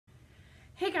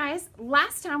Hey guys,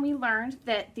 last time we learned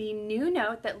that the new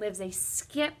note that lives a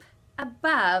skip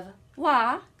above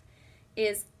la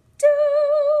is do.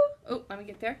 Oh, let me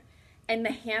get there. And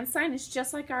the hand sign is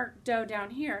just like our do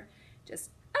down here, just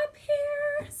up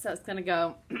here. So it's gonna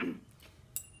go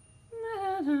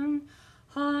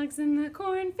hogs in the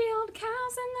cornfield,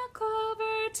 cows in the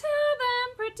clover, tell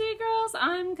them pretty girls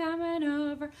I'm coming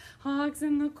over. Hogs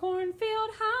in the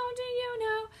cornfield, how do you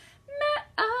know? Met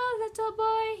a little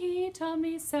boy, he told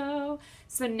me so.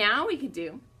 So now we could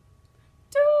do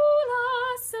do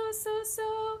la so so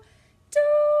so, do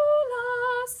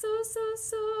la so so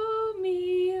so,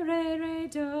 mi re re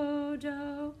do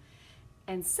do.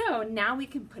 And so now we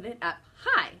can put it up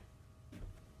high.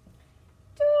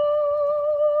 Do.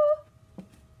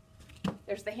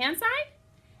 There's the hand sign,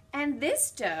 and this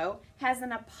do has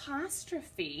an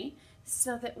apostrophe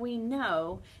so that we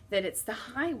know that it's the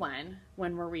high one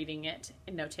when we're reading it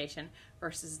in notation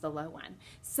versus the low one.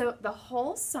 So the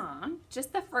whole song,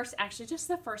 just the first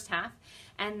half,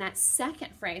 and that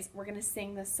second phrase, we're going to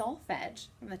sing the solfege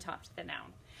from the top to the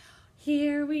down.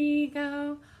 Here we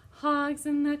go. Hogs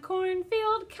in the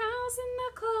cornfield, cows in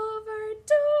the clover,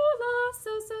 do la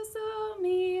so so so,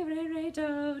 mi re re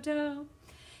do do.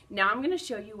 Now I'm going to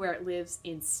show you where it lives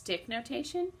in stick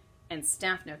notation and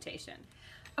staff notation.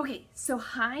 Okay, so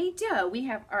high do, we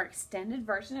have our extended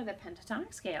version of the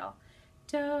pentatonic scale.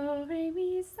 Do, re,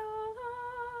 mi, sol,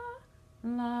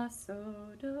 la, so,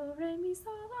 do, re, mi,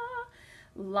 sol, la.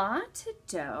 La to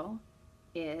do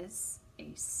is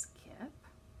a skip.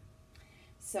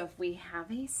 So if we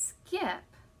have a skip,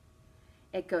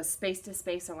 it goes space to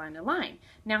space or line to line.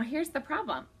 Now here's the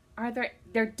problem.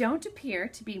 There don't appear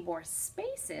to be more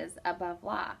spaces above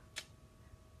la.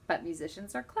 But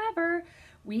musicians are clever.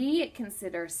 We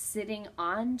consider sitting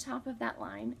on top of that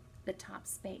line the top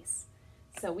space.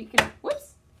 So we can,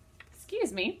 whoops,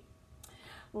 excuse me.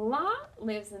 La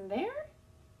lives in there.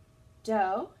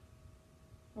 Do,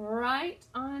 right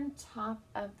on top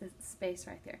of the space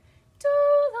right there. Do,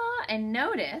 la, and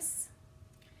notice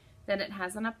that it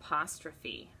has an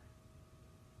apostrophe.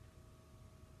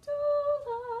 Do,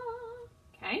 la.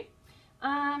 Okay.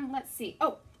 Let's see.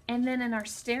 Oh, and then in our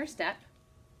stair step,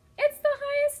 it's the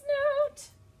highest note.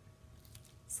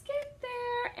 Skip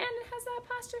there, and it has an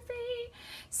apostrophe.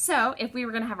 So if we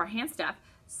were going to have our hand step,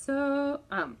 so,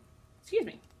 excuse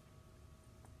me.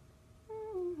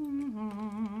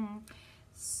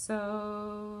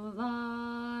 So,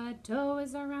 la, do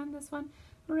is around this one.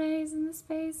 Raise in the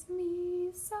space,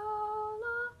 mi, sol,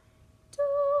 la, do.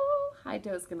 High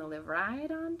do is going to live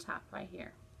right on top right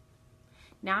here.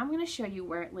 Now I'm going to show you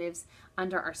where it lives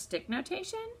under our stick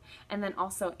notation and then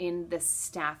also in the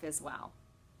staff as well.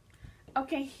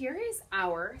 Okay, here is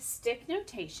our stick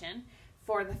notation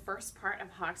for the first part of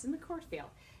Hogs in the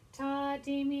Cornfield.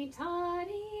 Ta-dee me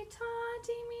ta-dee,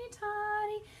 ta-dee me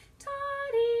ta-dee,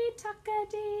 ta-dee,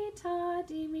 Tacka-dee,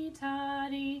 ta-dee me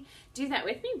ta-dee. Do that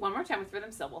with me one more time with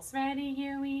rhythm syllables. Ready,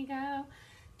 here we go.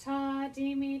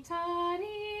 Ta-dee me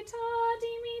ta-dee,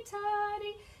 ta-dee me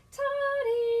ta-dee,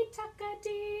 ta-dee,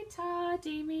 Tacka-dee,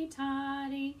 ta-dee me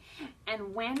ta-dee.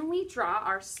 And when we draw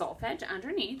our solfege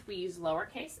underneath, we use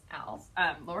lowercase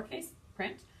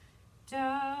print.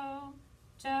 Do,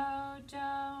 do,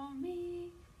 do,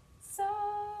 mi, so, la,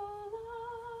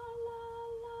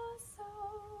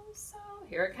 so.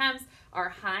 Here it comes. Our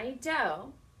high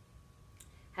do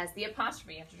has the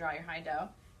apostrophe. You have to draw your high do.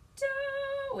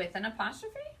 Do with an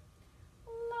apostrophe.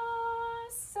 La,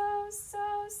 so.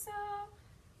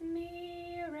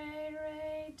 Mi,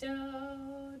 re,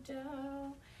 do, do.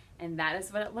 And that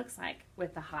is what it looks like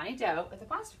with the high do with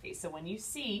apostrophe. So when you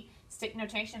see stick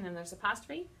notation and there's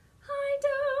apostrophe, high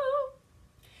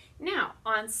do. Now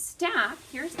on staff,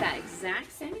 here's that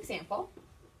exact same example.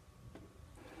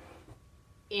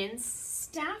 In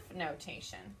staff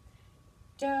notation,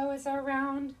 do is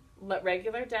around,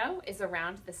 regular do is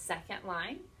around the second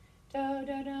line. Do,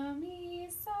 do, do, mi,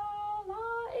 so, la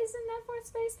is in that fourth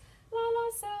space. La,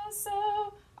 la,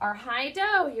 so. Our high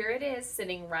do, here it is,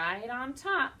 sitting right on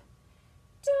top.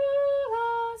 Do,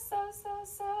 la,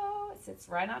 so. It sits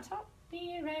right on top.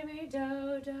 Mi, re,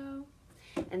 do.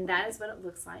 And that is what it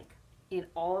looks like in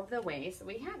all of the ways that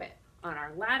we have it. On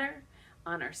our ladder,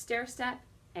 on our stair step,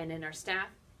 and in our staff,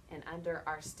 and under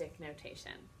our stick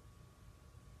notation.